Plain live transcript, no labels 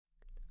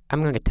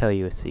I'm going to tell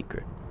you a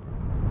secret.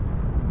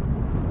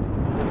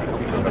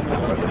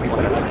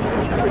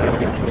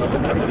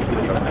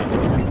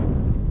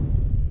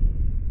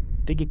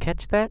 Did you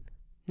catch that?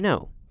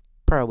 No,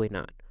 probably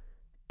not.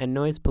 And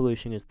noise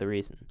pollution is the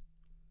reason.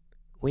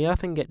 We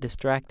often get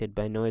distracted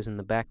by noise in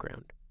the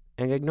background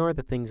and ignore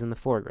the things in the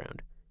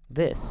foreground.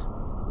 This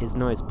is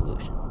noise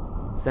pollution.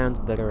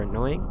 Sounds that are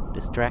annoying,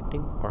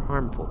 distracting, or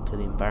harmful to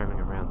the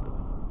environment around them.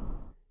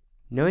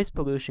 Noise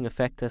pollution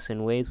affects us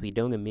in ways we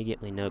don't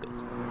immediately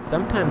notice.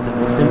 Sometimes it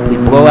will simply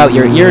blow out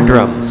your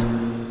eardrums,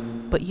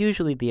 but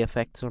usually the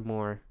effects are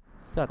more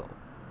subtle.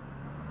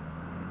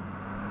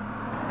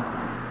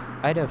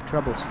 I'd have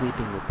trouble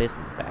sleeping with this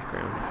in the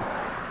background.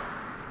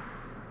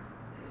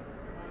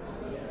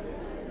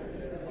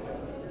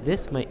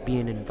 This might be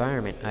an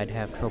environment I'd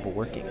have trouble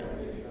working in.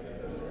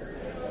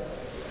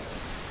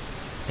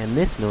 And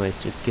this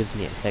noise just gives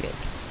me a headache.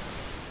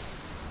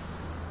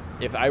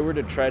 If I were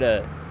to try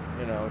to,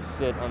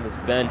 sit on this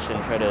bench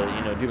and try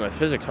to, do my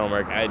physics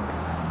homework, I'd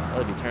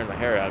probably be tearing my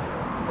hair out.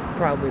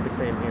 Probably the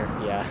same here.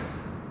 Yeah.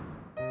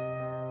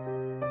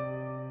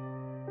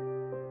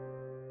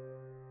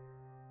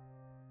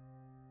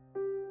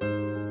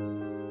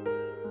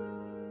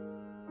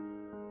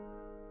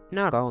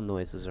 Not all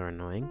noises are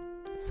annoying.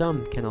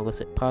 Some can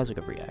elicit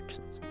positive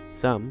reactions.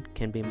 Some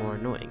can be more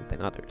annoying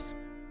than others.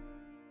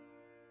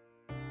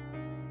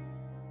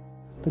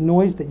 The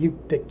noise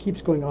that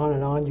keeps going on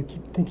and on, you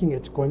keep thinking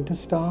it's going to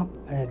stop,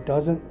 and it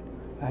doesn't,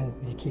 and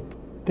you keep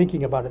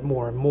thinking about it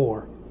more and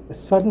more. The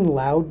sudden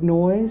loud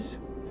noise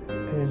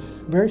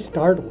is very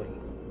startling.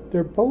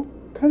 They're both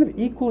kind of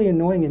equally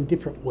annoying in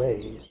different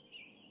ways.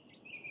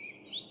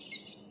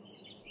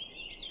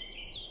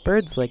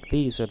 Birds like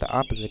these are the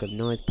opposite of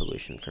noise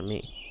pollution for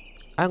me.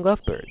 I love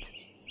birds,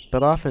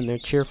 but often their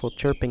cheerful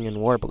chirping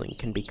and warbling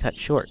can be cut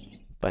short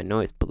by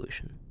noise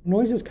pollution.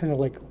 Noise is kind of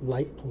like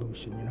light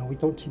pollution, we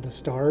don't see the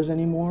stars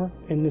anymore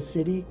in the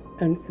city,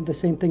 and the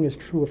same thing is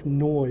true of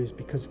noise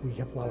because we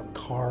have a lot of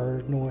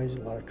car noise, a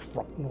lot of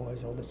truck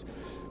noise, all this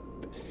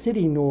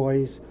city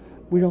noise.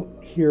 We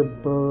don't hear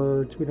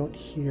birds, we don't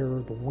hear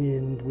the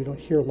wind, we don't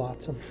hear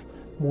lots of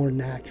more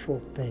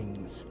natural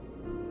things.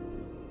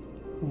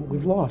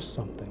 We've lost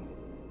something.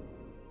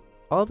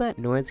 All that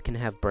noise can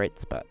have bright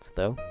spots,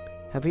 though.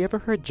 Have you ever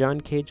heard John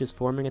Cage's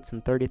 4 minutes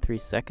and 33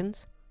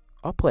 seconds?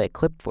 I'll play a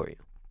clip for you.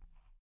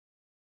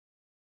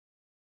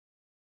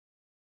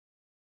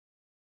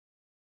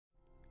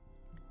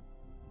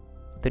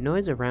 The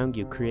noise around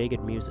you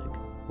created music,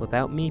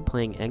 without me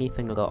playing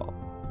anything at all.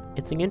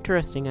 It's an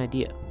interesting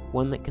idea,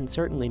 one that can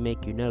certainly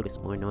make you notice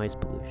more noise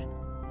pollution.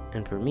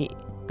 And for me,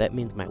 that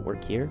means my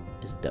work here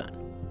is done.